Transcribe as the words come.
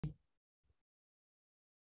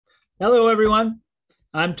Hello, everyone.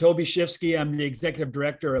 I'm Toby Schifsky. I'm the Executive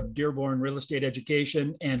Director of Dearborn Real Estate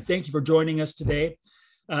Education, and thank you for joining us today.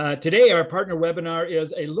 Today, our partner webinar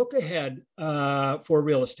is a look ahead for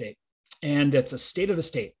real estate, and it's a state of the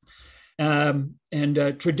state.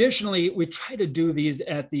 Traditionally, we try to do these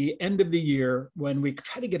at the end of the year when we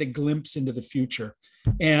try to get a glimpse into the future.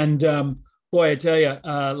 And boy, I tell you,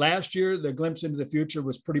 last year, the glimpse into the future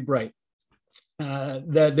was pretty bright.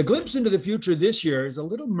 The glimpse into the future this year is a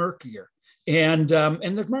little murkier, and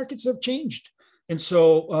the markets have changed. And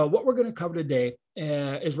so what we're going to cover today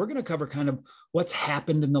is we're going to cover kind of what's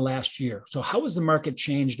happened in the last year. So how has the market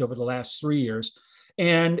changed over the last 3 years?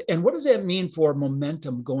 And what does that mean for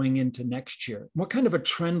momentum going into next year? What kind of a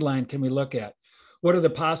trend line can we look at? What are the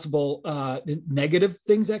possible negative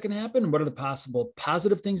things that can happen? What are the possible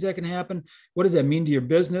positive things that can happen? What does that mean to your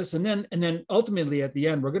business? And then ultimately at the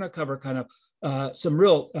end, we're going to cover kind of some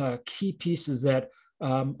real key pieces that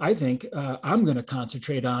I think I'm going to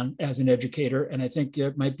concentrate on as an educator. And I think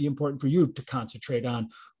it might be important for you to concentrate on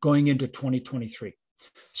going into 2023.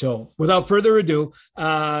 So without further ado,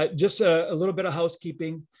 just a little bit of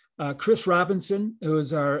housekeeping. Chris Robinson, who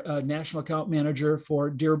is our national account manager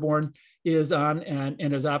for Dearborn, is on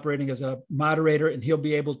and is operating as a moderator, and he'll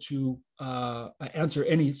be able to answer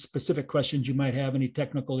any specific questions you might have, any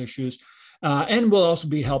technical issues, and will also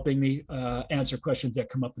be helping me answer questions that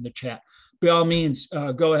come up in the chat. By all means,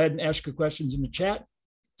 go ahead and ask your questions in the chat,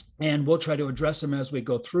 and we'll try to address them as we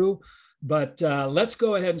go through. But let's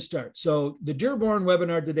go ahead and start. So the Dearborn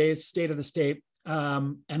webinar today is State of the State.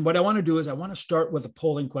 And what I want to do is I want to start with a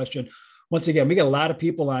polling question. Once again, we got a lot of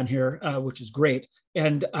people on here, which is great.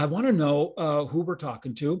 And I want to know who we're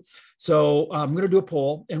talking to. So I'm going to do a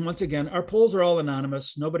poll. And once again, our polls are all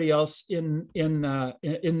anonymous. Nobody else in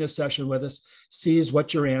this session with us sees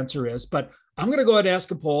what your answer is. But I'm going to go ahead and ask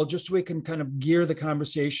a poll just so we can kind of gear the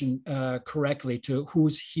conversation correctly to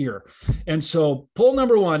who's here. And so poll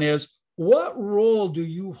number one is, what role do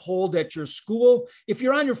you hold at your school? If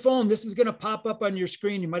you're on your phone, this is going to pop up on your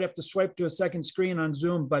screen. You might have to swipe to a second screen on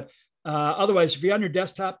Zoom, but otherwise, if you're on your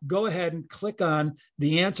desktop, go ahead and click on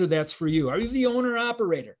the answer that's for you. Are you the owner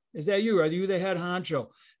operator? Is that you? Are you the head honcho?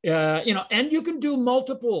 And you can do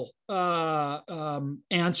multiple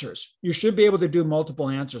answers. You should be able to do multiple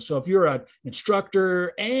answers. So if you're an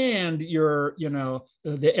instructor and you're,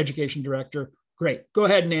 the education director, great. Go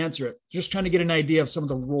ahead and answer it. Just trying to get an idea of some of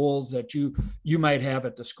the roles that you might have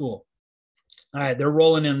at the school. All right, they're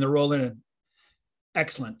rolling in.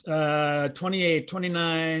 Excellent. 28,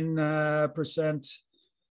 29%.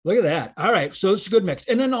 Look at that. All right, so it's a good mix.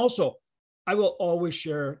 And then also, I will always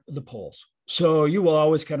share the polls. So you will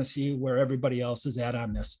always kind of see where everybody else is at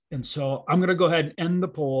on this. And so I'm going to go ahead and end the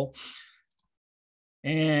poll.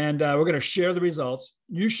 And we're going to share the results.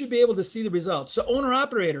 You should be able to see the results. So owner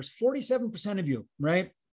operators, 47% of you, right?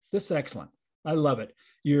 This is excellent. I love it.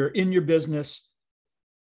 You're in your business.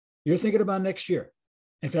 You're thinking about next year.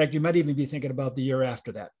 In fact, you might even be thinking about the year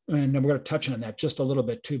after that. And we're going to touch on that just a little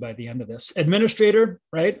bit too by the end of this. Administrator,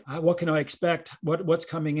 right? What can I expect? What's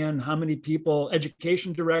coming in? How many people?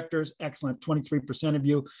 Education directors, excellent. 23% of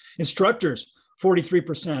you. Instructors,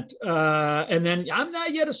 43%. And then I'm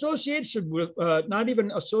not yet associated with, not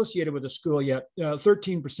even associated with a school yet,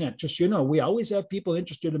 13%. Just, we always have people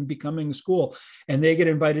interested in becoming a school and they get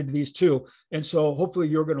invited to these too. And so hopefully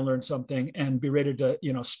you're going to learn something and be ready to,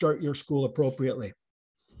 start your school appropriately.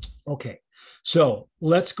 Okay, so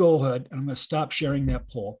let's go ahead. I'm going to stop sharing that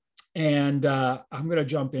poll and I'm going to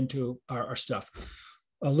jump into our stuff.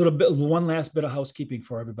 One last bit of housekeeping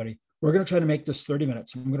for everybody. We're going to try to make this 30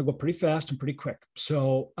 minutes. I'm going to go pretty fast and pretty quick.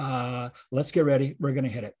 So let's get ready. We're going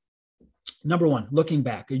to hit it. Number one, looking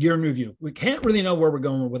back, a year in review. We can't really know where we're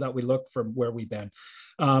going without we look from where we've been.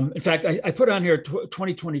 In fact, I put on here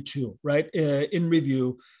 2022, right, in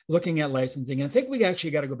review, looking at licensing. And I think we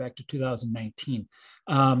actually got to go back to 2019.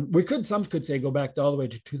 Some could say go back all the way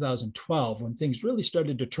to 2012 when things really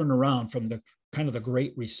started to turn around from the kind of the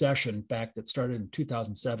Great Recession back that started in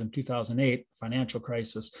 2007, 2008, financial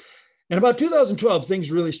crisis. And about 2012,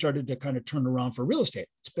 things really started to kind of turn around for real estate.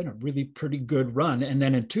 It's been a really pretty good run. And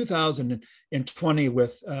then in 2020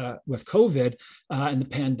 with COVID and the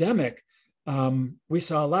pandemic, we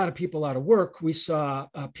saw a lot of people out of work. We saw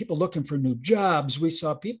people looking for new jobs. We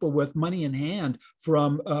saw people with money in hand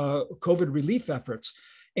from COVID relief efforts.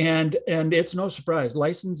 And it's no surprise,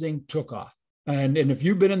 licensing took off. And if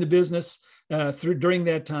you've been in the business during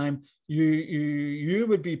that time, you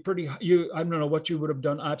would be I don't know what you would have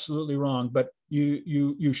done absolutely wrong, but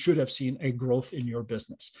you should have seen a growth in your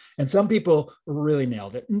business. And some people really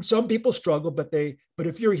nailed it, and some people struggle, but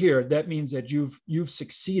if you're here, that means that you've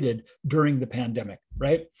succeeded during the pandemic,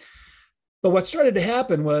 right? But what started to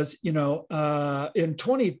happen was, in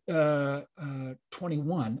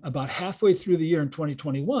 2021, about halfway through the year in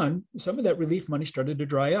 2021, some of that relief money started to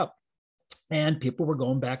dry up. And people were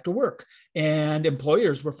going back to work, and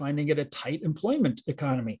employers were finding it a tight employment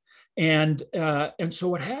economy. And so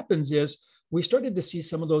what happens is we started to see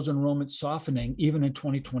some of those enrollments softening even in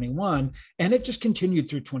 2021, and it just continued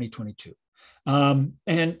through 2022. And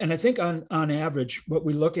I think on average, what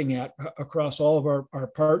we're looking at across all of our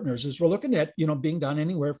partners is we're looking at, being down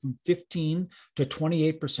anywhere from 15 to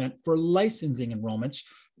 28% for licensing enrollments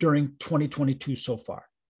during 2022 so far.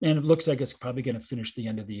 And it looks like it's probably going to finish the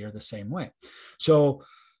end of the year the same way. So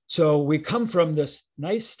we come from this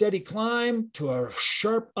nice steady climb to a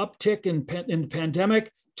sharp uptick in the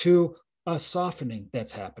pandemic to a softening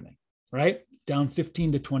that's happening, right? Down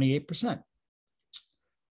 15 to 28%.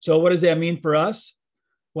 So what does that mean for us?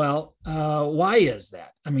 Well, why is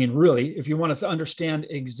that? I mean, really, if you want to understand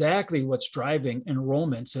exactly what's driving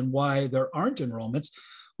enrollments and why there aren't enrollments,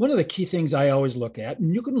 one of the key things I always look at,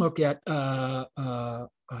 and you can look at,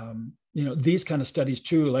 these kind of studies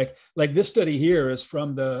too. Like this study here is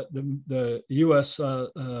from the U.S.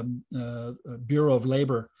 Bureau of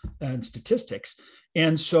Labor and Statistics,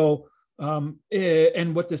 and so.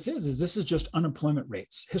 And what this is just unemployment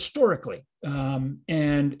rates historically, and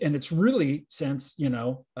it's really since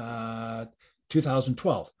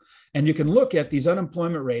 2012. And you can look at these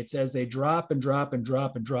unemployment rates as they drop and drop and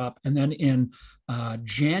drop and drop, and then in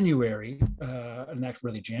January, not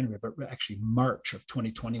really January, but actually March of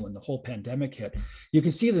 2020, when the whole pandemic hit, you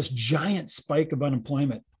can see this giant spike of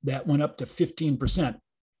unemployment that went up to 15%.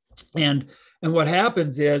 And what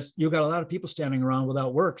happens is you got a lot of people standing around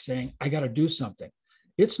without work saying, I got to do something.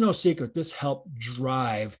 It's no secret this helped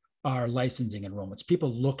drive our licensing enrollments,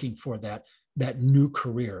 people looking for that new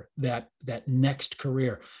career, that next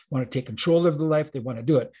career, want to take control of their life, they want to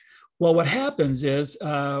do it. Well, what happens is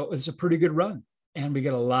it's a pretty good run, and we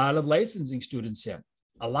get a lot of licensing students in,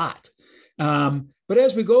 a lot. But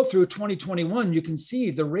as we go through 2021, you can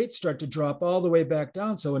see the rates start to drop all the way back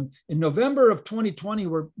down. So in November of 2020,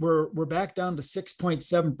 we're back down to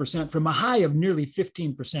 6.7% from a high of nearly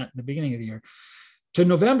 15% in the beginning of the year. To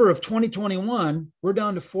November of 2021, we're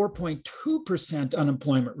down to 4.2%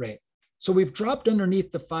 unemployment rate. So we've dropped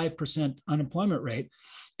underneath the 5% unemployment rate.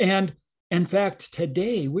 And in fact,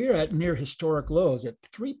 today we're at near historic lows at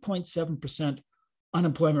 3.7%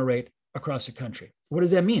 unemployment rate across the country. What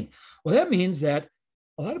does that mean? Well, that means that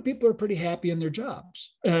a lot of people are pretty happy in their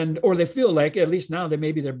jobs, or they feel like, at least now,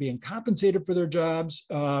 they're being compensated for their jobs,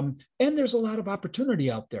 and there's a lot of opportunity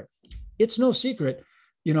out there. It's no secret,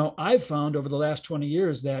 I've found over the last 20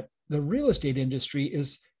 years that the real estate industry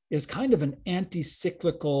is kind of an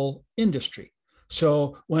anti-cyclical industry.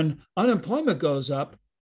 So when unemployment goes up,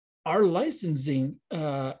 our licensing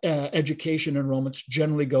education enrollments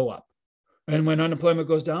generally go up. And when unemployment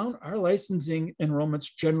goes down, our licensing enrollments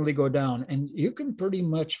generally go down. And you can pretty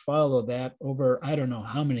much follow that over, I don't know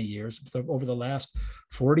how many years, over the last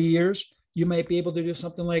 40 years, you might be able to do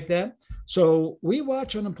something like that. So we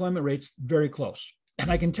watch unemployment rates very close. And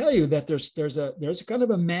I can tell you that there's a kind of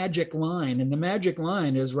a magic line, and the magic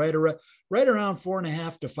line is right around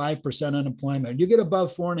 4.5% to 5% unemployment. You get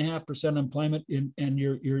above 4.5% unemployment, and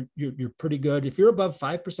you're pretty good. If you're above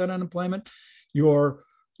 5% unemployment, you're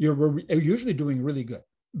usually doing really good,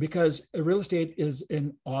 because real estate is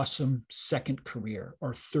an awesome second career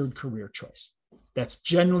or third career choice. That's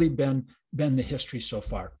generally been the history so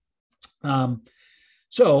far.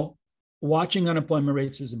 So watching unemployment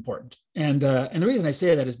rates is important. And the reason I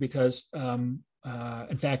say that is because,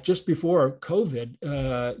 in fact, just before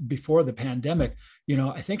COVID, before the pandemic,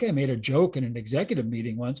 I think I made a joke in an executive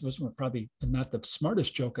meeting once. It was probably not the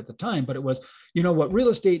smartest joke at the time, but it was, what real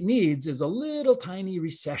estate needs is a little tiny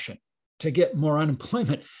recession to get more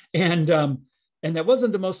unemployment. And that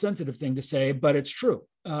wasn't the most sensitive thing to say, but it's true.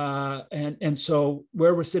 And so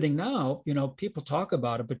where we're sitting now, people talk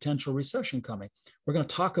about a potential recession coming. We're going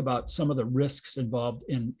to talk about some of the risks involved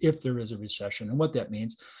in if there is a recession and what that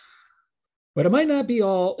means. But it might not be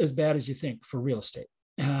all as bad as you think for real estate,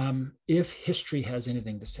 if history has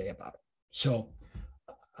anything to say about it. So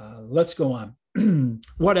let's go on.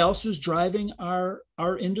 What else is driving our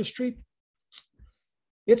industry?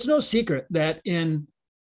 It's no secret that in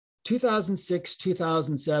 2006,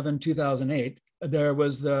 2007, 2008, there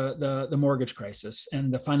was the mortgage crisis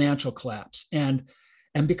and the financial collapse. And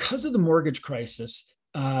because of the mortgage crisis,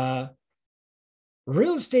 real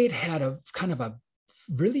estate had a kind of a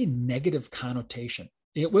really negative connotation.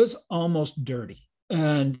 It was almost dirty.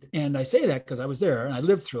 And I say that because I was there and I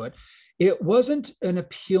lived through it. It wasn't an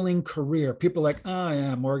appealing career. People are like, oh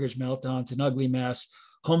yeah, mortgage meltdown, it's an ugly mess.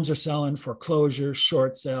 Homes are selling, foreclosures,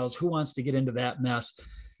 short sales. Who wants to get into that mess?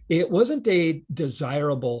 It wasn't a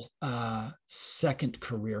desirable second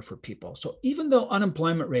career for people. So even though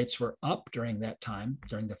unemployment rates were up during that time,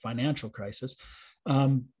 during the financial crisis,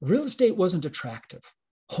 real estate wasn't attractive.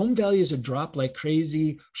 Home values had dropped like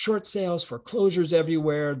crazy, short sales, foreclosures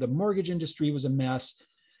everywhere. The mortgage industry was a mess.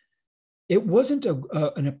 It wasn't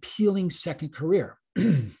an appealing second career.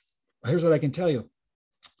 Here's what I can tell you.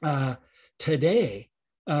 Today,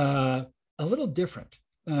 a little different.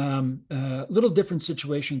 A little different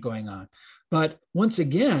situation going on. But once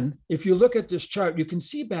again, if you look at this chart, you can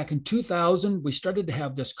see back in 2000, we started to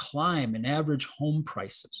have this climb in average home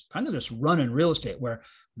prices, kind of this run in real estate where,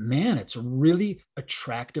 man, it's a really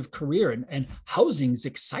attractive career and housing's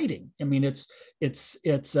exciting. I mean,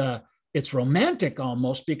 it's romantic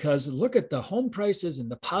almost because look at the home prices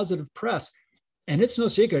and the positive press. And it's no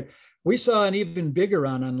secret. We saw an even bigger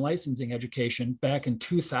run on licensing education back in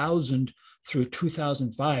 2000 through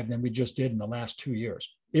 2005 than we just did in the last 2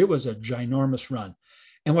 years. It was a ginormous run.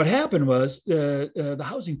 And what happened was the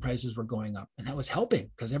housing prices were going up, and that was helping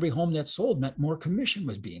because every home that sold meant more commission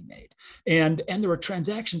was being made. And there were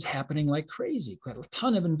transactions happening like crazy. We had a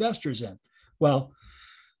ton of investors in. Well,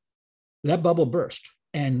 that bubble burst,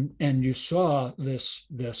 and you saw this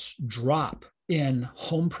drop in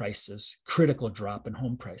home prices, critical drop in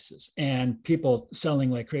home prices, and people selling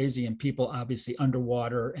like crazy, and people obviously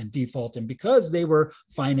underwater and defaulting because they were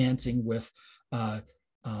financing with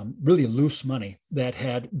really loose money that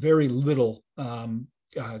had very little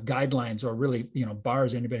guidelines or really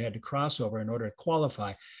bars anybody had to cross over in order to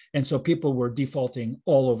qualify. And so people were defaulting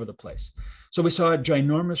all over the place. So we saw a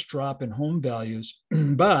ginormous drop in home values.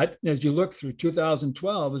 But as you look through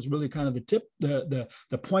 2012 is really kind of the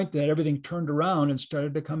point that everything turned around and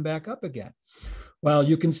started to come back up again. Well,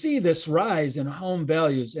 you can see this rise in home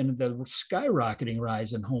values and the skyrocketing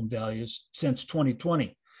rise in home values since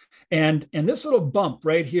 2020. And this little bump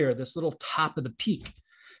right here, this little top of the peak,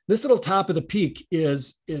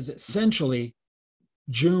 is essentially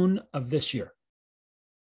June of this year.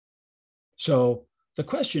 So the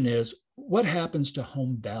question is, what happens to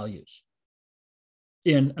home values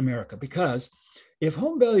in America? Because if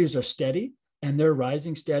home values are steady and they're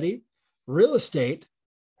rising steady, real estate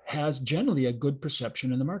has generally a good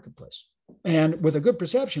perception in the marketplace. And with a good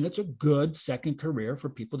perception, it's a good second career for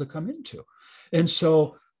people to come into. And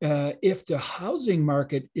so if the housing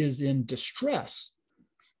market is in distress,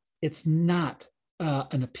 it's not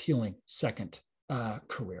an appealing second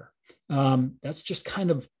career. That's just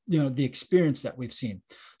kind of the experience that we've seen.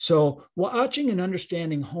 So watching and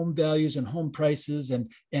understanding home values and home prices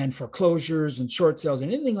and foreclosures and short sales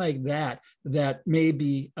and anything like that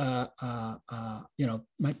maybe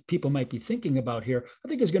people might be thinking about here, I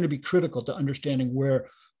think is going to be critical to understanding where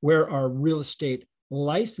our real estate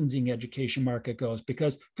licensing education market goes,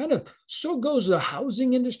 because kind of so goes the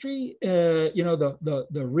housing industry, the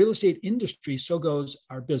real estate industry, so goes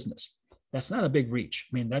our business. That's not a big reach.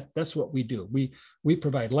 I mean, that's what we do. We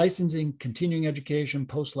provide licensing, continuing education,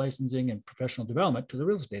 post-licensing, and professional development to the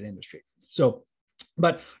real estate industry. So,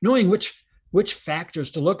 but knowing which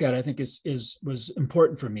factors to look at, I think was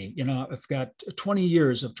important for me. I've got 20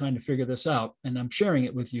 years of trying to figure this out, and I'm sharing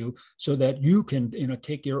it with you so that you can,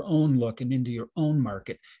 take your own look and into your own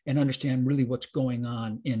market and understand really what's going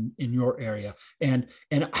on in your area. And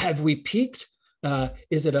have we peaked?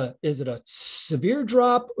 Is it a severe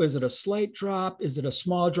drop? Or is it a slight drop? Is it a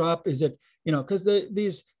small drop? Is it, because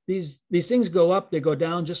these things go up, they go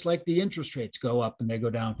down, just like the interest rates go up and they go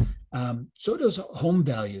down. So does home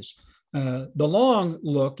values. The long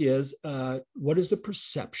look is what is the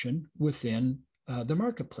perception within the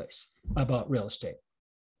marketplace about real estate?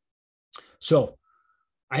 So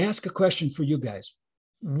I ask a question for you guys.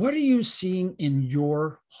 What are you seeing in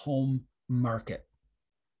your home market?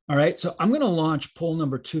 All right, so I'm going to launch poll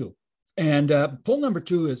number 2. And poll number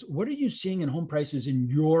 2 is, what are you seeing in home prices in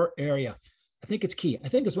your area? I think it's key. I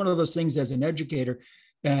think it's one of those things as an educator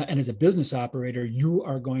and as a business operator, you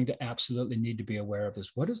are going to absolutely need to be aware of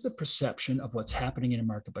this. What is the perception of what's happening in a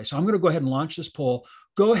marketplace? So I'm going to go ahead and launch this poll.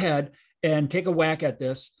 Go ahead and take a whack at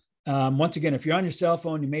this. Once again, if you're on your cell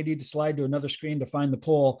phone, you may need to slide to another screen to find the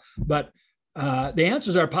poll, but the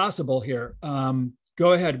answers are possible here.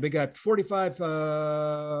 Go ahead. We got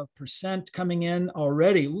 45% coming in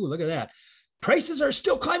already. Ooh, look at that. Prices are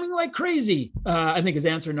still climbing like crazy, I think is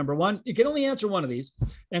answer number 1. You can only answer one of these.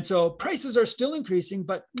 And so prices are still increasing,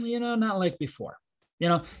 but, not like before.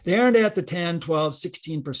 They aren't at the 10, 12,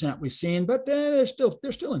 16% we've seen, but they're still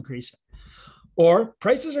increasing. or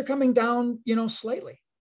prices are coming down, slightly,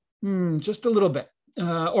 just a little bit,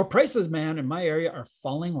 or prices, man, in my area are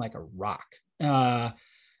falling like a rock.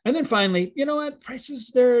 And then finally, you know what? Prices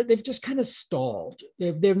they've just kind of stalled.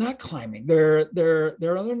 They're not climbing. They're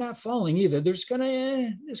not falling either. They're just kind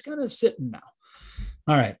of sitting now.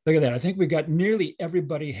 All right, look at that. I think we got nearly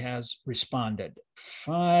everybody has responded.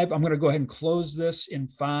 5. I'm going to go ahead and close this in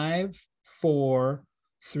 5, 4,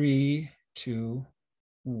 3, 2,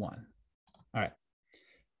 1. All right.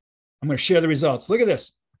 I'm going to share the results. Look at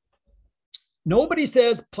this. Nobody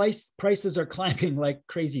says prices are climbing like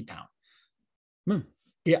crazy town.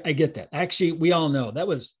 Yeah, I get that. Actually, we all know that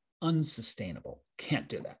was unsustainable. Can't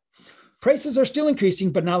do that. Prices are still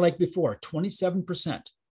increasing, but not like before, 27%.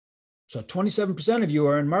 So 27% of you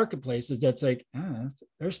are in marketplaces that's like,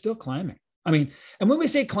 they're still climbing. I mean, and when we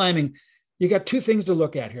say climbing, you got 2 things to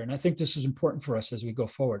look at here. And I think this is important for us as we go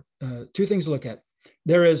forward. 2 things to look at.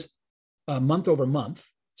 There is month over month.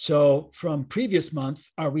 So from previous month,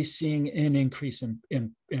 are we seeing an increase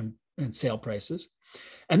in sale prices?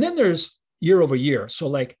 And then there's year over year. So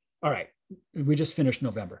like, all right, we just finished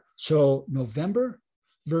November. So November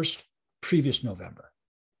versus previous November.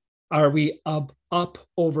 Are we up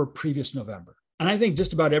over previous November? And I think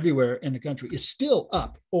just about everywhere in the country is still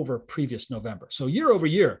up over previous November. So year over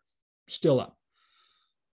year, still up.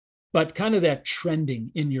 But kind of that trending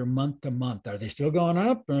in your month to month. Are they still going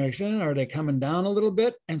up? Are they coming down a little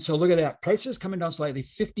bit? And so look at that. Prices coming down slightly,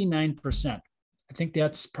 59%. I think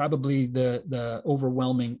that's probably the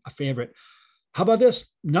overwhelming favorite. How about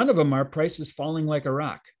this? None of them are prices falling like a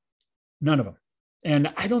rock. None of them.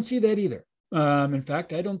 And I don't see that either. In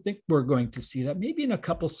fact, I don't think we're going to see that. Maybe in a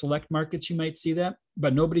couple select markets, you might see that,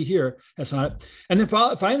 but nobody here has not it. And then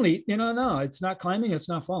finally, no, it's not climbing. It's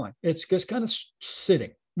not falling. It's just kind of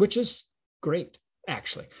sitting, which is great,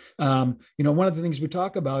 actually. One of the things we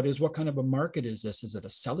talk about is what kind of a market is this? Is it a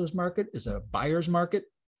seller's market? Is it a buyer's market?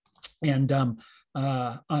 And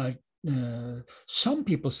some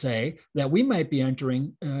people say that we might be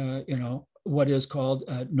entering, what is called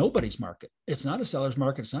nobody's market. It's not a seller's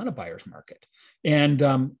market. It's not a buyer's market. And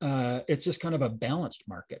it's just kind of a balanced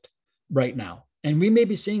market right now. And we may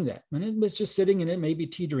be seeing that. And it's just sitting and it may be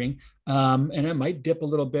teetering. And it might dip a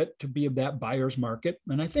little bit to be of that buyer's market.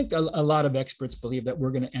 And I think a lot of experts believe that we're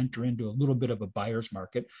going to enter into a little bit of a buyer's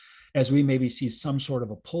market as we maybe see some sort of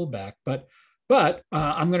a pullback. But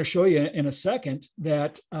I'm going to show you in a second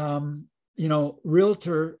that,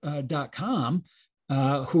 Realtor.com,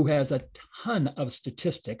 who has a ton of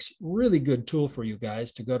statistics, really good tool for you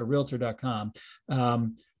guys to go to Realtor.com.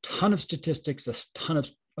 Ton of statistics, a ton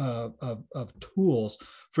of tools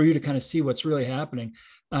for you to kind of see what's really happening.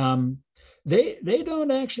 They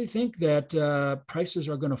don't actually think that prices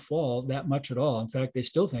are going to fall that much at all. In fact, they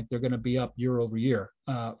still think they're going to be up year over year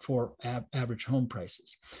for average home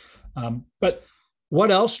prices. But what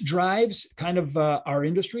else drives kind of our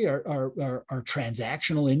industry, our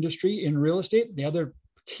transactional industry in real estate? The other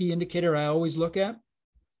key indicator I always look at,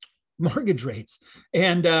 mortgage rates.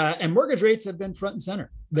 And mortgage rates have been front and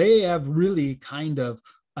center. They have really kind of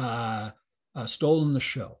stolen the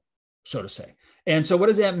show, so to say. And so what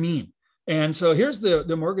does that mean? And so here's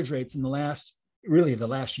the mortgage rates in the last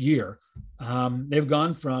year. They've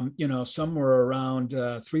gone from, somewhere around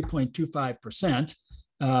 3.25%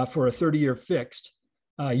 for a 30-year fixed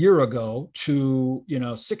a year ago to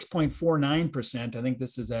 6.49%. I think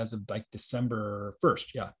this is as of like December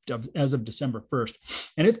 1st. Yeah, as of December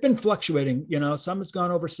 1st. And it's been fluctuating. Some has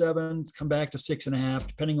gone over 7, it's come back to 6.5,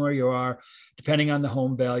 depending where you are, depending on the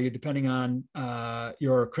home value, depending on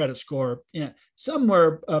your credit score.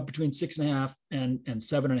 Somewhere between 6.5 and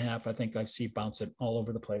 7.5. I think I see bouncing all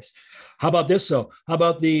over the place. How about this? So how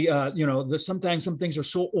about sometimes some things are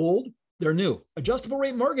so old they're new. Adjustable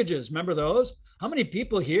rate mortgages. Remember those? How many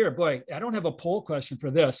people here, boy, I don't have a poll question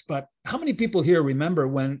for this, but how many people here remember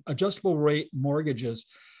when adjustable rate mortgages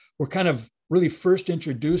were kind of really first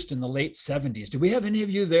introduced in the late 70s? Do we have any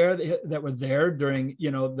of you there that were there during,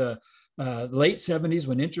 the late 70s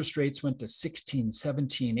when interest rates went to 16,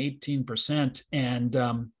 17, 18%? And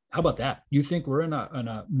how about that? You think we're in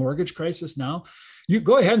a mortgage crisis now? You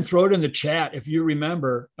go ahead and throw it in the chat if you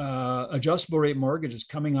remember adjustable rate mortgages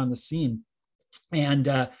coming on the scene, and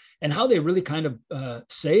how they really kind of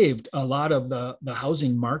saved a lot of the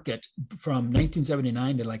housing market from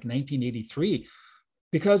 1979 to like 1983.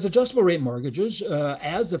 Because adjustable rate mortgages,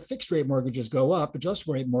 as the fixed rate mortgages go up,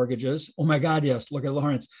 adjustable rate mortgages, oh my God, yes, look at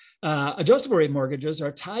Lawrence. Adjustable rate mortgages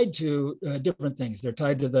are tied to different things. They're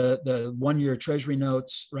tied to the 1-year treasury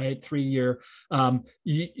notes, right? 3-year.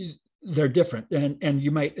 they're different, and you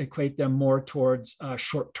might equate them more towards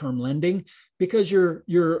short-term lending because your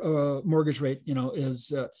mortgage rate,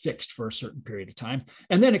 is fixed for a certain period of time,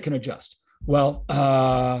 and then it can adjust. Well,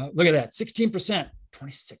 look at that, 16%,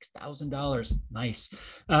 $26,000, nice.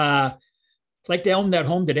 Like to own that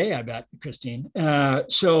home today, I bet, Christine.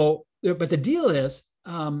 But the deal is,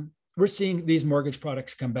 we're seeing these mortgage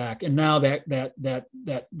products come back, and now that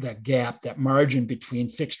gap, that margin between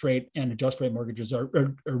fixed rate and adjust rate mortgages are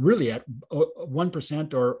really at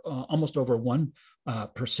 1% or almost over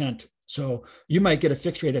 1%. So you might get a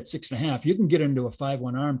fixed rate at 6.5. You can get into a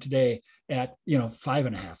 5/1 ARM today at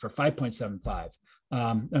 5.5 or 5.75.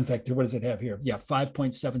 In fact, what does it have here? Yeah,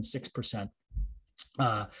 5.76%,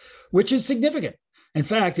 which is significant. In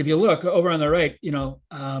fact, if you look over on the right,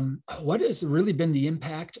 what has really been the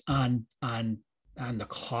impact on the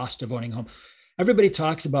cost of owning a home? Everybody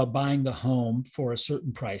talks about buying the home for a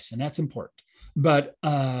certain price, and that's important. But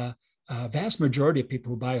a vast majority of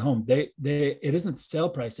people who buy a home, it isn't the sale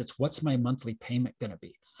price; it's what's my monthly payment going to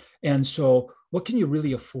be, and so what can you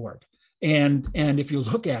really afford? And if you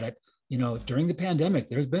look at it, during the pandemic,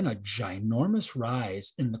 there's been a ginormous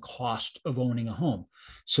rise in the cost of owning a home.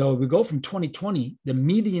 So we go from 2020, the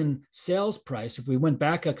median sales price, if we went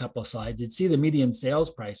back a couple of slides, you'd see the median sales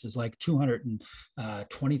price is like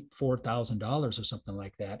 $224,000 or something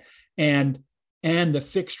like that. And the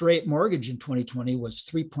fixed rate mortgage in 2020 was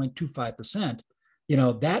 3.25%.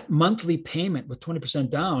 That monthly payment with 20%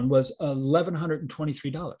 down was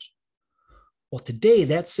 $1,123. Well, today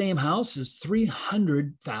that same house is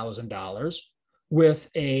 $300,000 with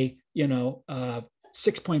a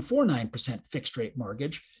 6.49% fixed rate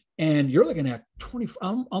mortgage, and you're looking at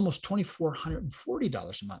almost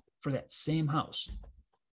 $2,440 a month for that same house.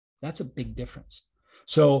 That's a big difference.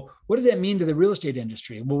 So, what does that mean to the real estate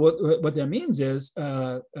industry? Well, what that means is,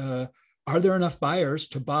 are there enough buyers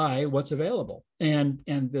to buy what's available? And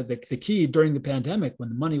the key during the pandemic, when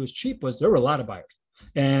the money was cheap, was there were a lot of buyers.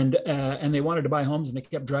 And they wanted to buy homes, and they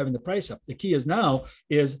kept driving the price up. The key is now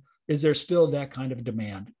is there still that kind of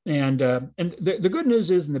demand? And the good news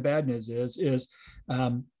is, and the bad news is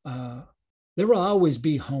there will always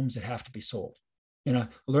be homes that have to be sold. I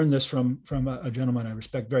learned this from a gentleman I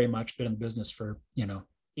respect very much, been in the business for 80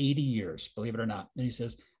 years, believe it or not. And he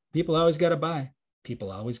says, people always got to buy,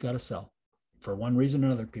 people always got to sell. For one reason or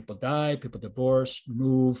another, people die, people divorce,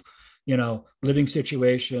 move, living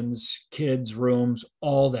situations, kids, rooms,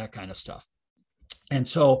 all that kind of stuff. And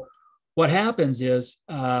so what happens is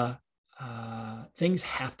things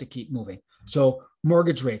have to keep moving. So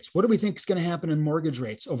mortgage rates, what do we think is going to happen in mortgage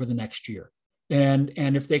rates over the next year? And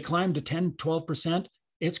if they climb to 10, 12%,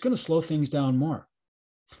 it's going to slow things down more.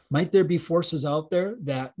 Might there be forces out there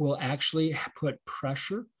that will actually put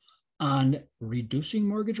pressure on reducing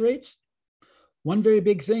mortgage rates? One very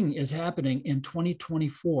big thing is happening in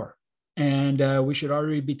 2024, and we should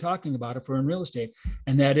already be talking about it if we're in real estate,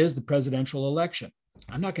 and that is the presidential election.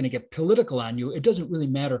 I'm not going to get political on you. It doesn't really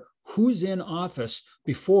matter who's in office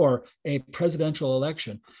before a presidential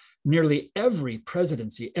election. Nearly every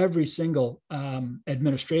presidency, every single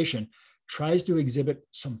administration tries to exhibit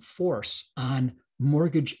some force on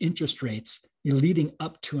mortgage interest rates leading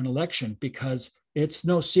up to an election, because it's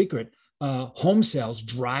no secret. Home sales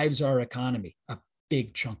drives our economy, a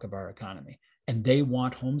big chunk of our economy, and they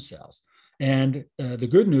want home sales. And the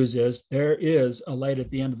good news is there is a light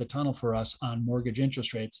at the end of the tunnel for us on mortgage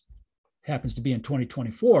interest rates. Happens to be in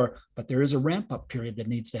 2024, but there is a ramp up period that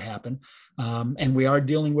needs to happen. And we are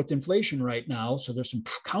dealing with inflation right now, so there's some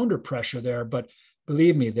counter pressure there, but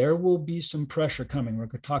believe me, there will be some pressure coming. We're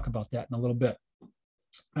going to talk about that in a little bit.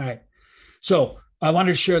 All right. So I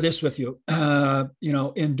wanted to share this with you.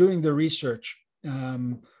 In doing the research,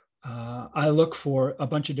 I look for a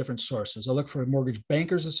bunch of different sources. I look for a Mortgage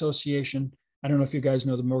Bankers Association. I don't know if you guys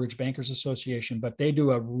know the Mortgage Bankers Association, but they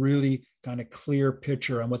do a really kind of clear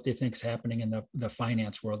picture on what they think is happening in the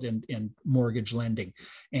finance world in mortgage lending.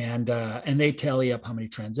 And they tally up how many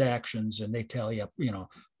transactions, and they tally up,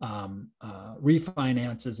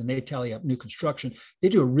 refinances, and they tally up new construction. They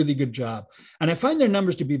do a really good job. And I find their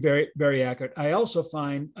numbers to be very, very accurate. I also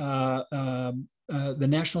find the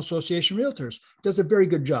National Association of Realtors does a very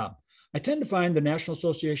good job. I tend to find the National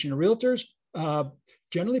Association of Realtors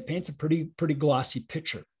generally paints a pretty glossy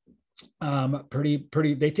picture.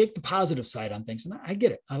 They take the positive side on things, and I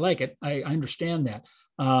get it. I like it. I understand that.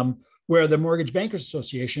 Where the Mortgage Bankers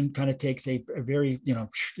Association kind of takes a very,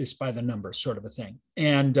 just by the numbers sort of a thing.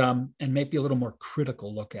 and maybe a little more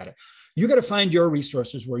critical look at it. You got to find your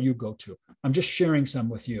resources where you go to. I'm just sharing some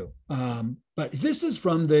with you. But this is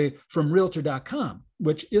from Realtor.com,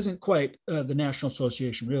 which isn't quite the National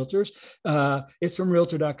Association of Realtors. It's from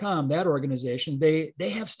Realtor.com, that organization. They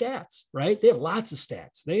have stats, right? They have lots of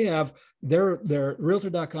stats. They have their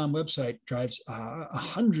Realtor.com website drives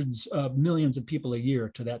hundreds of millions of people a year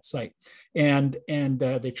to that site, and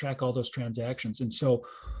they track all those transactions. And so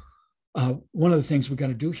one of the things we got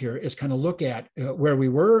to do here is kind of look at where we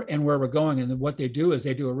were and where we're going. And what they do is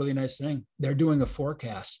they do a really nice thing. They're doing a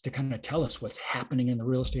forecast to kind of tell us what's happening in the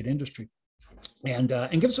real estate industry, and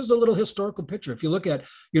gives us a little historical picture. If you look at,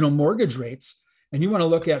 mortgage rates, and you want to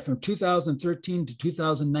look at from 2013 to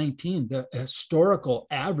 2019, the historical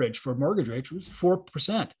average for mortgage rates was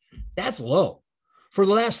 4%. That's low. For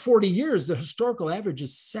the last 40 years, the historical average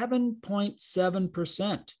is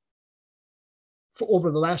 7.7%. For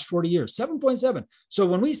over the last 40 years, 7.7. So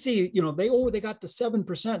when we see, they got to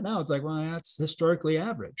 7% now, it's like, well, that's historically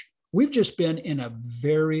average. We've just been in a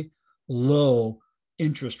very low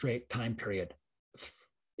interest rate time period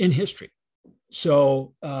in history.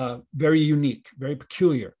 So very unique, very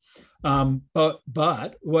peculiar. But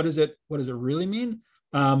what does it really mean?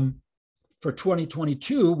 For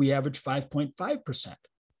 2022, we averaged 5.5%,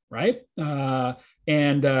 right?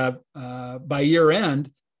 And by year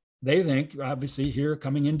end, they think, obviously, here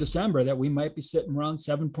coming in December, that we might be sitting around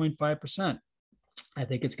 7.5%. I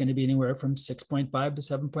think it's going to be anywhere from 6.5 to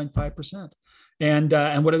 7.5%. And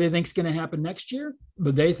what do they think is going to happen next year?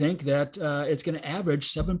 But they think that it's going to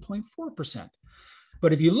average 7.4%.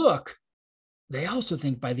 But if you look, they also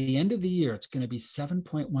think by the end of the year, it's going to be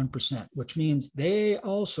 7.1%, which means they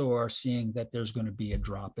also are seeing that there's going to be a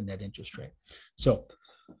drop in that interest rate. So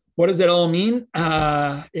what does that all mean?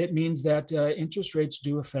 It means that interest rates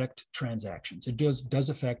do affect transactions. It does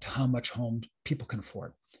affect how much home people can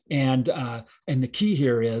afford. And the key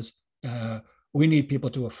here is we need people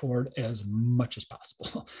to afford as much as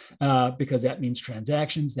possible because that means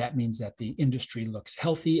transactions. That means that the industry looks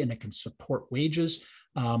healthy and it can support wages.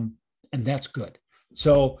 And that's good.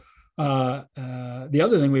 So the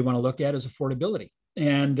other thing we want to look at is affordability.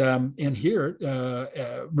 And here,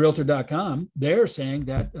 Realtor.com, they're saying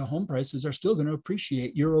that home prices are still going to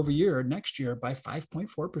appreciate year over year next year by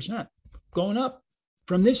 5.4%, going up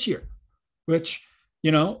from this year, which,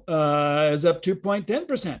 is up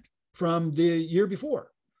 2.10% from the year before.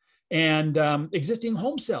 And existing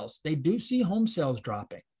home sales, they do see home sales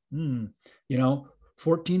dropping,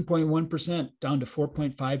 14.1% down to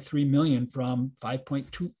 4.53 million from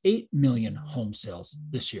 5.28 million home sales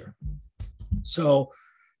this year. So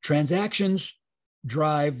transactions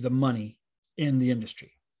drive the money in the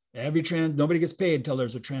industry. Nobody gets paid until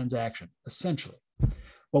there's a transaction, essentially.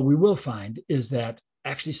 What we will find is that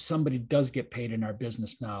actually somebody does get paid in our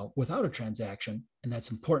business now without a transaction, and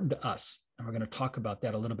that's important to us. And we're going to talk about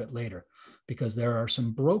that a little bit later, because there are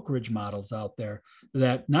some brokerage models out there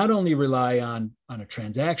that not only rely on a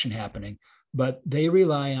transaction happening, but they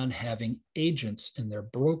rely on having agents in their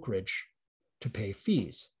brokerage to pay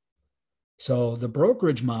fees. So the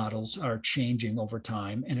brokerage models are changing over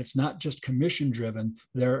time, and it's not just commission driven.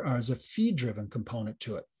 There is a fee driven component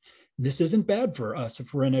to it. This isn't bad for us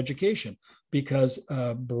if we're in education, because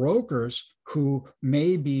brokers who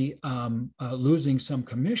may be losing some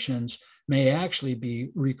commissions may actually be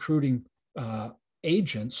recruiting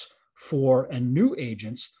agents and new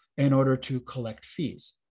agents in order to collect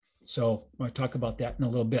fees. So I'm going to talk about that in a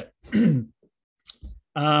little bit.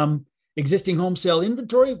 Existing home sale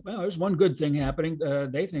inventory, well, there's one good thing happening.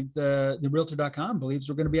 They think the Realtor.com believes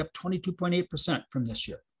we're going to be up 22.8% from this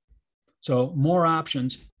year. So more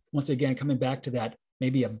options. Once again, coming back to that,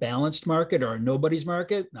 maybe a balanced market or a nobody's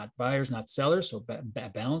market, not buyers, not sellers, so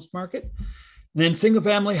balanced market. And then single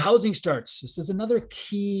family housing starts. This is another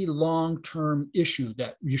key long-term issue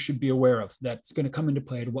that you should be aware of that's going to come into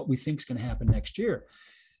play to what we think is going to happen next year.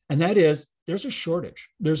 And that is, there's a shortage.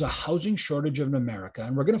 There's a housing shortage in America.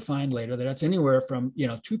 And we're going to find later that that's anywhere from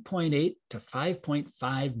 2.8 to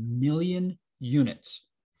 5.5 million units.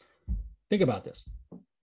 Think about this.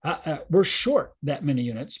 We're short that many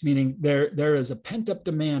units, meaning there is a pent-up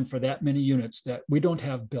demand for that many units that we don't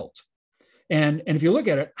have built. And if you look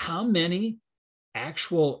at it, how many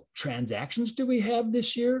actual transactions do we have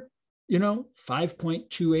this year?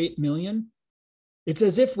 5.28 million. It's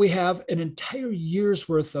as if we have an entire year's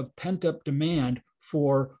worth of pent-up demand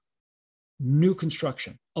for new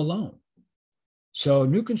construction alone. So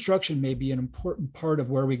new construction may be an important part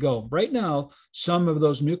of where we go. Right now, some of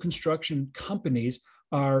those new construction companies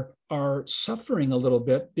are suffering a little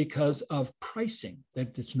bit because of pricing.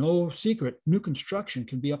 That it's no secret, new construction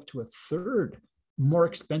can be up to a third more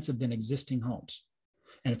expensive than existing homes.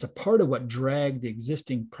 And it's a part of what dragged the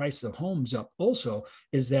existing price of homes up also,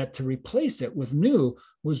 is that to replace it with new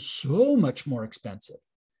was so much more expensive.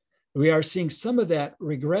 We are seeing some of that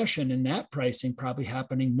regression in that pricing probably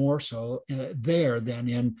happening more so there than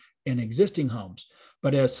in existing homes.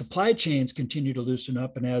 But as supply chains continue to loosen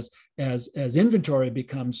up and as inventory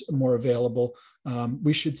becomes more available,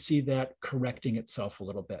 we should see that correcting itself a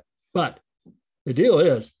little bit. But the deal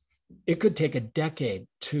is, it could take a decade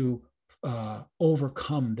to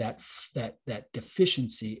overcome that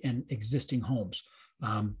deficiency in existing homes.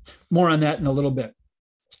 More on that in a little bit.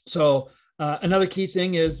 So another key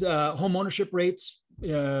thing is home ownership rates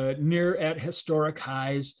near at historic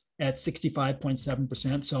highs at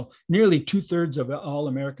 65.7%. So nearly 2/3 of all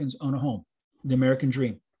Americans own a home, the American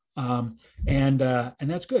dream. And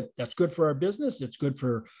that's good. That's good for our business. It's good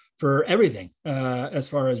for everything as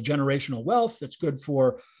far as generational wealth. It's good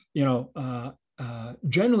for,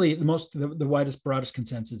 generally the widest, broadest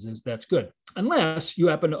consensus is that's good, unless you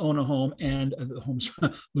happen to own a home and the homes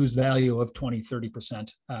lose value of 20,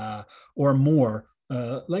 30% or more,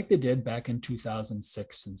 like they did back in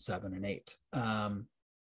 2006 and 7 and 8.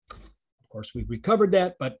 Of course, we've recovered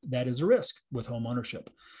that, but that is a risk with home ownership.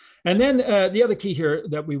 And then the other key here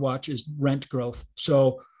that we watch is rent growth.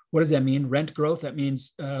 So what does that mean? Rent growth, that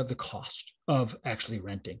means the cost of actually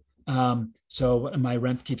renting. So my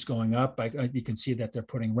rent keeps going up. You can see that they're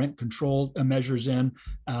putting rent control measures in.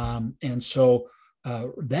 And so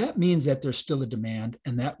that means that there's still a demand,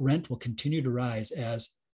 and that rent will continue to rise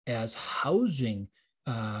as housing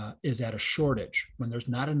is at a shortage, when there's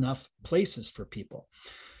not enough places for people.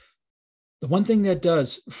 The one thing that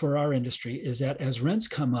does for our industry is that as rents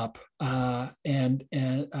come up, and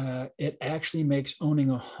it actually makes owning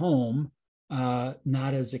a home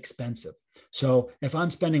not as expensive. So if I'm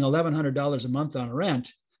spending $1,100 a month on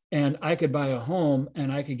rent, and I could buy a home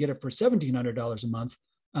and I could get it for $1,700 a month,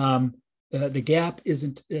 the gap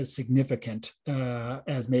isn't as significant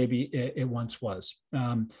as maybe it once was.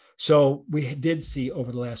 So we did see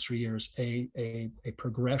over the last 3 years a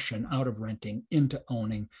progression out of renting into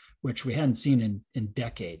owning, which we hadn't seen in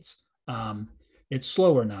decades. It's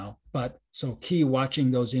slower now, but so key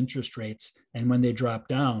watching those interest rates, and when they drop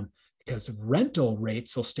down, because rental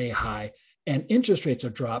rates will stay high and interest rates will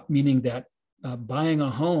drop, meaning that buying a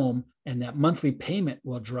home and that monthly payment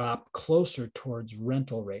will drop closer towards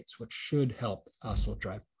rental rates, which should help also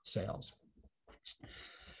drive sales.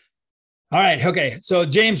 All right. Okay. So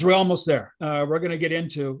James, we're almost there. We're going to get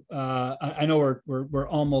into, I know we're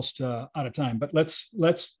almost out of time, but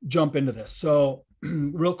let's jump into this. So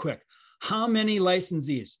real quick, how many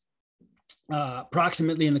licensees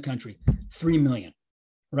approximately in the country? 3 million,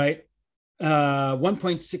 right?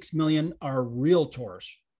 1.6 million are realtors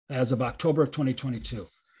as of October of 2022.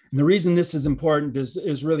 And the reason this is important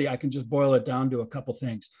is really, I can just boil it down to a couple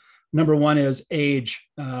things. Number one is age.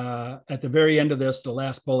 At the very end of this, the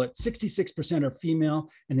last bullet, 66% are female,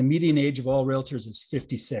 and the median age of all realtors is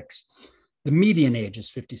 56. The median age is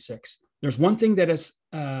 56. There's one thing that has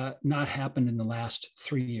not happened in the last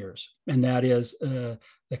 3 years, and that is the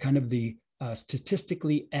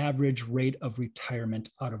statistically average rate of retirement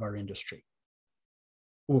out of our industry.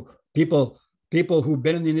 People who've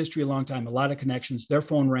been in the industry a long time, a lot of connections, their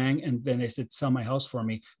phone rang and then they said, sell my house for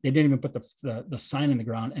me. They didn't even put the sign in the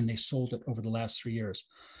ground, and they sold it over the last 3 years.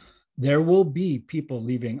 There will be people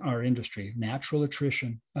leaving our industry, natural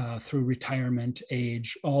attrition through retirement,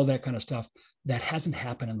 age, all that kind of stuff. That hasn't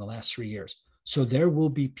happened in the last 3 years. So there will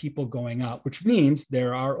be people going out, which means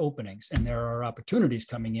there are openings and there are opportunities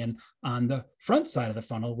coming in on the front side of the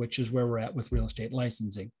funnel, which is where we're at with real estate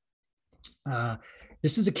licensing.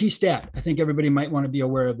 This is a key stat. I think everybody might want to be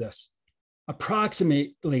aware of this.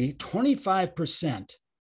 Approximately 25%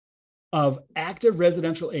 of active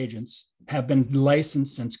residential agents have been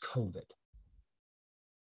licensed since COVID.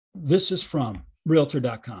 This is from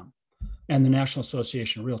Realtor.com and the National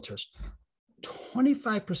Association of Realtors.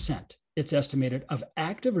 25%, it's estimated, of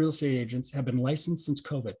active real estate agents have been licensed since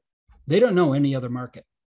COVID. They don't know any other market.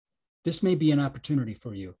 This may be an opportunity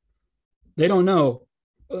for you. They don't know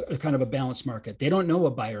a kind of a balanced market. They don't know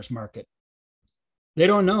a buyer's market. They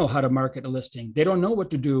don't know how to market a listing. They don't know what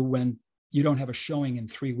to do when you don't have a showing in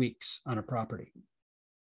 3 weeks on a property.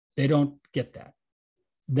 They don't get that.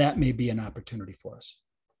 That may be an opportunity for us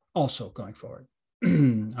also going forward. All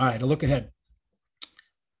right, a look ahead.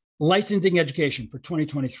 Licensing education for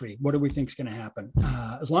 2023. What do we think is going to happen?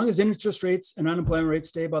 As long as interest rates and unemployment rates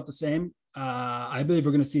stay about the same, I believe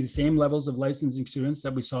we're going to see the same levels of licensing students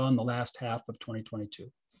that we saw in the last half of 2022.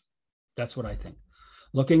 That's what I think.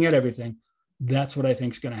 Looking at everything, That's what I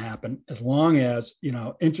think is going to happen as long as,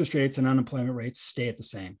 interest rates and unemployment rates stay at the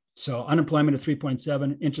same. So unemployment at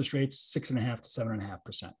 3.7, interest rates 6.5 to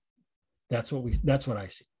 7.5%. That's what I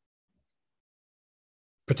see.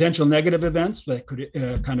 Potential negative events that could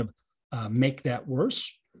make that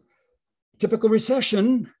worse. Typical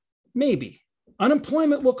recession, maybe.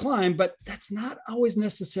 Unemployment will climb, but that's not always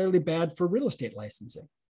necessarily bad for real estate licensing.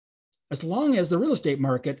 As long as the real estate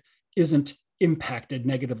market isn't impacted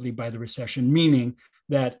negatively by the recession, meaning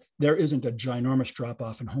that there isn't a ginormous drop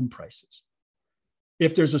off in home prices.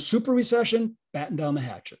 If there's a super recession, batten down the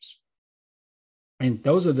hatches. And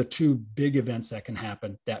those are the two big events that can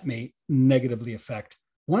happen that may negatively affect.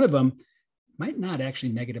 One of them might not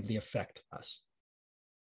actually negatively affect us.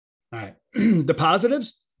 All right. The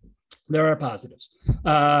positives, there are positives.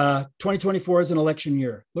 2024 is an election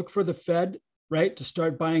year. Look for the Fed, right, to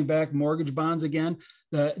start buying back mortgage bonds again.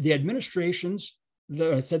 The administrations,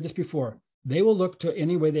 I said this before, they will look to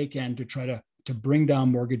any way they can to try to bring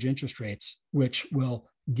down mortgage interest rates, which will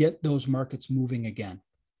get those markets moving again.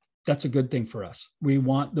 That's a good thing for us. We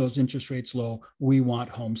want those interest rates low. We want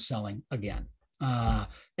home selling again.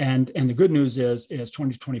 And the good news is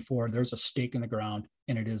 2024, there's a stake in the ground,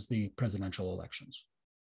 and it is the presidential elections.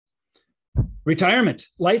 Retirement,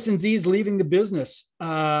 licensees leaving the business,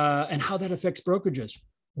 and how that affects brokerages.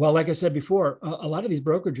 Well, like I said before, a lot of these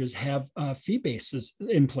brokerages have fee bases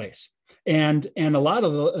in place, and a lot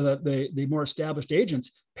of the more established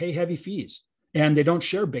agents pay heavy fees, and they don't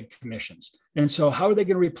share big commissions. And so how are they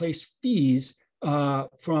going to replace fees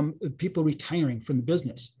from people retiring from the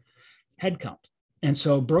business? Headcount. And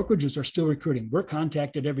so brokerages are still recruiting. We're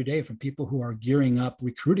contacted every day from people who are gearing up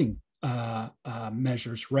recruiting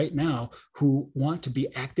measures right now, who want to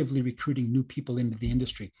be actively recruiting new people into the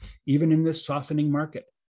industry, even in this softening market,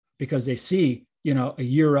 because they see, a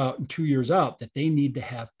year out and 2 years out that they need to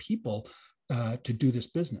have people to do this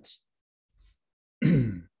business.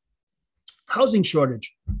 Housing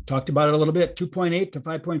shortage, talked about it a little bit, 2.8 to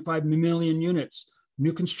 5.5 million units.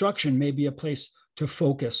 New construction may be a place to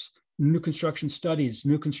focus. New construction studies,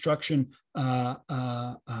 new construction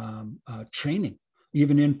training,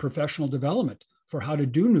 even in professional development for how to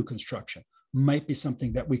do new construction might be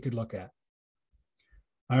something that we could look at.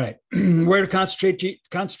 All right, where to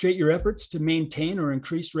concentrate your efforts to maintain or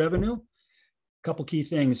increase revenue? A couple key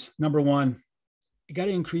things. Number one, you got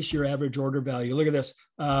to increase your average order value. Look at this.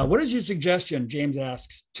 What is your suggestion, James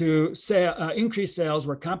asks, to say, increase sales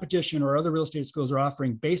where competition or other real estate schools are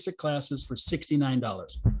offering basic classes for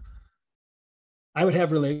 $69? I would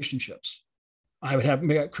have relationships. I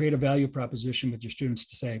would create a value proposition with your students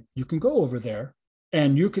to say, you can go over there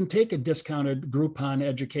and you can take a discounted Groupon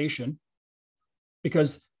education,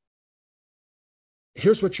 because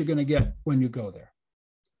here's what you're going to get when you go there.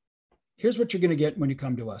 Here's what you're going to get when you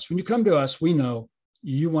come to us. When you come to us, we know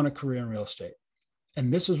you want a career in real estate.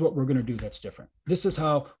 And this is what we're going to do that's different. This is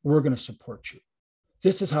how we're going to support you.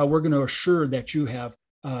 This is how we're going to assure that you have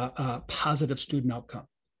a positive student outcome.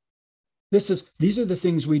 These are the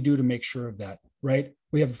things we do to make sure of that, right?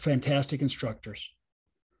 We have fantastic instructors.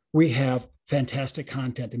 We have fantastic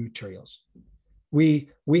content and materials. We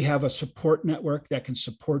have a support network that can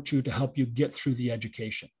support you to help you get through the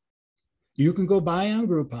education. You can go buy on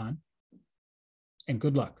Groupon, and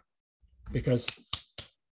good luck, because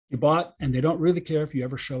you bought and they don't really care if you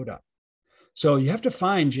ever showed up. So you have to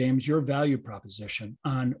find, James, your value proposition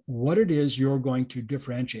on what it is you're going to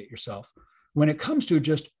differentiate yourself when it comes to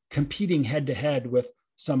just competing head to head with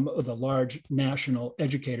some of the large national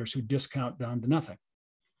educators who discount down to nothing.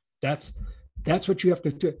 That's what you have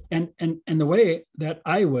to do. And the way that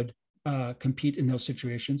I would compete in those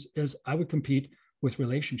situations is I would compete with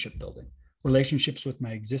relationship building, relationships with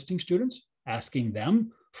my existing students, asking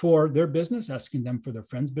them for their business, asking them for their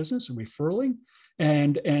friend's business, referring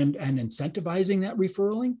and incentivizing that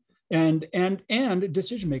referring, and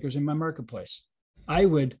decision makers in my marketplace. I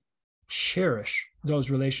would cherish those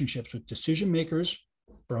relationships with decision makers,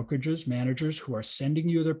 brokerages, managers who are sending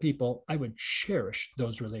you their people. I would cherish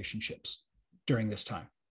those relationships during this time.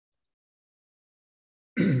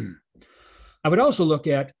 I would also look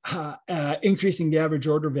at increasing the average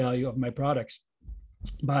order value of my products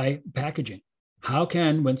by packaging. How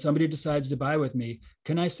can, when somebody decides to buy with me,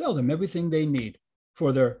 can I sell them everything they need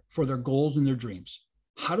for their goals and their dreams?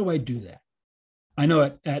 How do I do that? I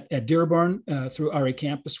know at Dearborn, through RA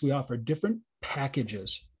Campus, we offer different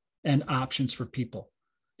packages and options for people.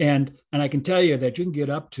 And I can tell you that you can get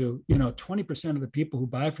up to 20% of the people who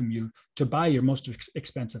buy from you to buy your most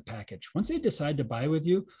expensive package. Once they decide to buy with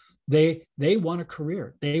you, they want a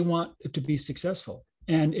career. They want to be successful.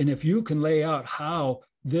 And if you can lay out how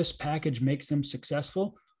this package makes them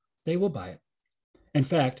successful, they will buy it. In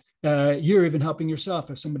fact, you're even helping yourself.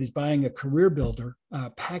 If somebody's buying a career builder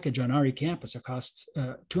package on RE Campus, it costs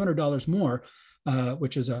 $200 more,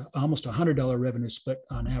 which is almost $100 revenue split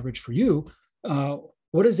on average for you.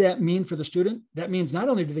 What does that mean for the student? That means not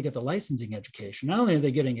only do they get the licensing education, not only are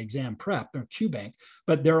they getting exam prep or QBank,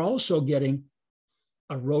 but they're also getting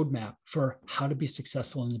a roadmap for how to be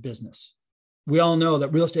successful in the business. We all know that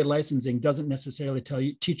real estate licensing doesn't necessarily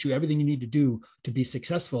teach you everything you need to do to be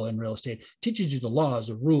successful in real estate. It teaches you the laws,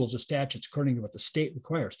 the rules, the statutes according to what the state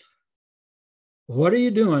requires. What are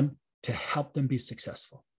you doing to help them be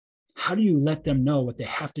successful? How do you let them know what they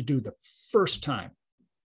have to do the first time?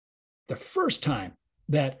 The first time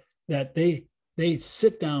that they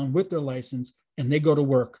sit down with their license and they go to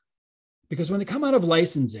work. Because when they come out of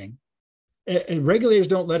licensing, and regulators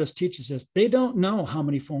don't let us teach us this, they don't know how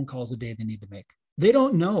many phone calls a day they need to make. They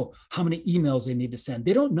don't know how many emails they need to send.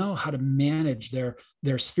 They don't know how to manage their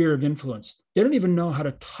sphere of influence. They don't even know how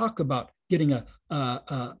to talk about getting an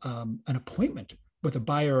appointment with a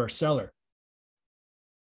buyer or seller.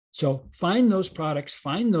 So find those products,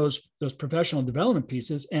 find those professional development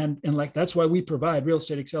pieces, and like that's why we provide Real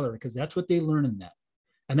Estate Accelerator, because that's what they learn in that.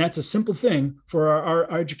 And that's a simple thing for our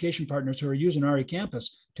education partners who are using RE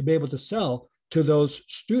Campus to be able to sell to those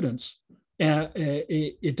students.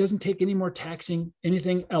 It doesn't take any more taxing,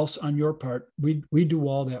 anything else on your part. We do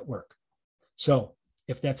all that work. So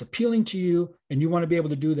if that's appealing to you and you want to be able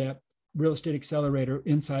to do that, Real Estate Accelerator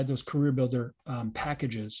inside those career builder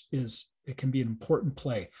packages it can be an important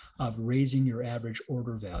play of raising your average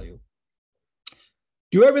order value.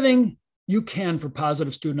 Do everything you can for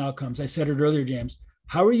positive student outcomes. I said it earlier, James.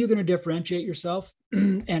 How are you going to differentiate yourself?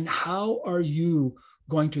 And how are you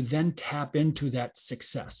going to then tap into that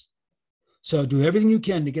success? So do everything you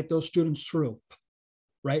can to get those students through,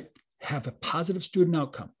 right? Have a positive student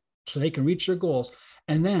outcome so they can reach their goals.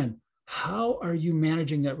 And then how are you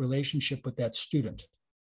managing that relationship with that student?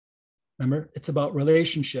 Remember, it's about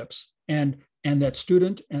relationships and that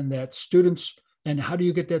student and that students. And how do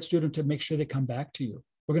you get that student to make sure they come back to you?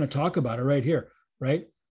 We're going to talk about it right here, right?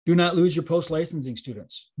 Do not lose your post-licensing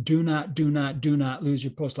students. Do not lose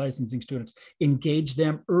your post-licensing students. Engage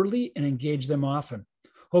them early and engage them often.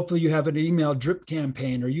 Hopefully you have an email drip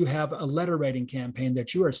campaign or you have a letter writing campaign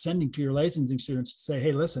that you are sending to your licensing students to say,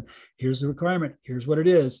 hey, listen, here's the requirement. Here's what it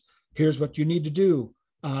is. Here's what you need to do.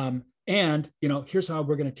 And here's how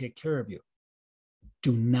we're going to take care of you.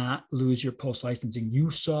 Do not lose your post-licensing. You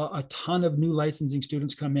saw a ton of new licensing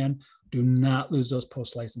students come in. Do not lose those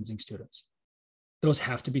post-licensing students. Those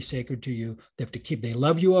have to be sacred to you. They have to keep, they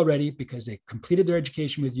love you already because they completed their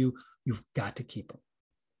education with you. You've got to keep them.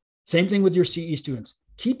 Same thing with your CE students.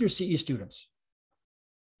 Keep your CE students.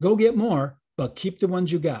 Go get more, but keep the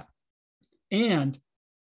ones you got. And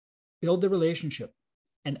build the relationship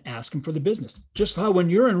and ask them for the business. Just how when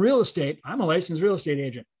you're in real estate, I'm a licensed real estate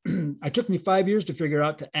agent. It took me 5 years to figure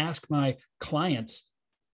out to ask my clients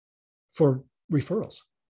for referrals,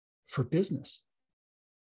 for business.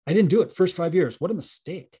 I didn't do it first 5 years. What a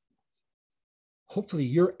mistake. Hopefully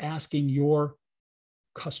you're asking your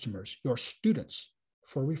customers, your students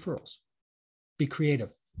for referrals. Be creative.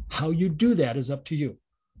 How you do that is up to you.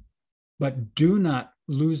 But do not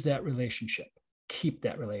lose that relationship. Keep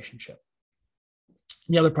that relationship.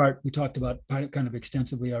 The other part we talked about kind of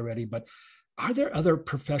extensively already, but are there other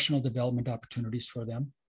professional development opportunities for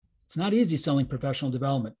them? It's not easy selling professional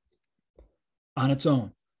development on its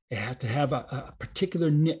own. It had to have a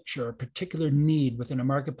particular niche or a particular need within a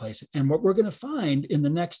marketplace. And what we're going to find in the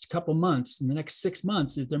next couple months, in the next 6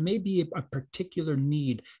 months, is there may be a particular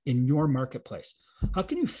need in your marketplace. How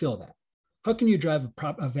can you fill that? How can you drive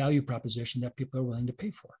a value proposition that people are willing to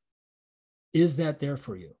pay for? Is that there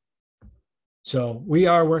for you? So we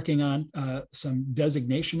are working on some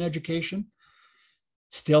designation education,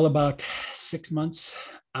 still about 6 months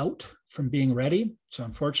out from being ready. So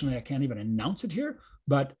unfortunately, I can't even announce it here,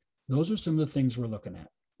 but those are some of the things we're looking at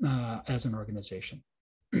as an organization.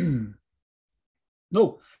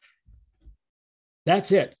 No,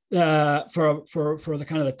 that's it for the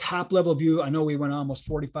kind of the top level view. I know we went almost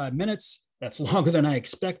 45 minutes. That's longer than I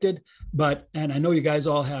expected, and I know you guys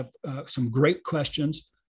all have some great questions.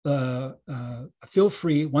 Feel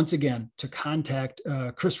free once again to contact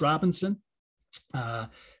Chris Robinson at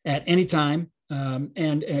any time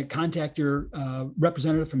and contact your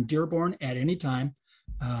representative from Dearborn at any time.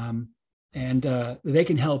 And they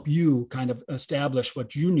can help you kind of establish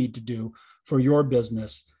what you need to do for your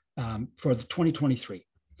business for the 2023.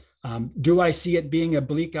 Do I see it being a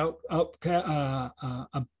bleak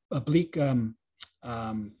bleak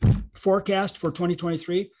forecast for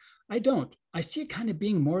 2023? I don't. I see it kind of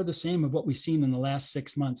being more of the same of what we've seen in the last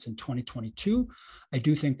 6 months in 2022. I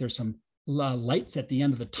do think there's some lights at the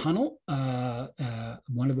end of the tunnel.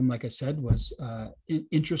 One of them, like I said, was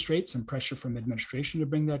interest rates and pressure from administration to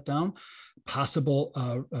bring that down. Possible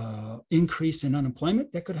increase in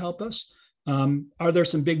unemployment that could help us. Are there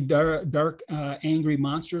some big, dark, angry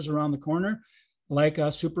monsters around the corner, like a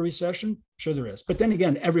super recession? Sure there is. But then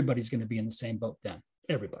again, everybody's going to be in the same boat then.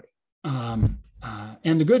 Everybody.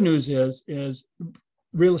 And the good news is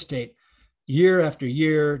real estate, year after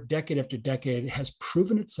year, decade after decade, has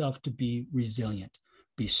proven itself to be resilient.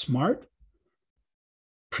 Be smart,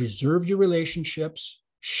 preserve your relationships,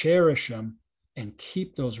 cherish them, and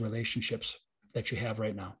keep those relationships that you have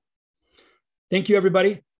right now. Thank you,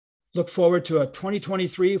 everybody. Look forward to a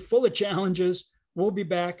 2023 full of challenges. We'll be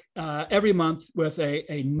back every month with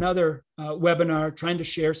another webinar, trying to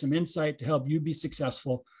share some insight to help you be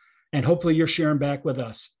successful. And hopefully you're sharing back with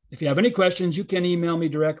us. If you have any questions, you can email me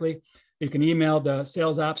directly. You can email the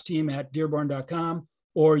sales ops team at dearborn.com,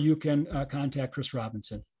 or you can contact Chris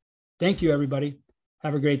Robinson. Thank you, everybody.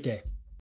 Have a great day.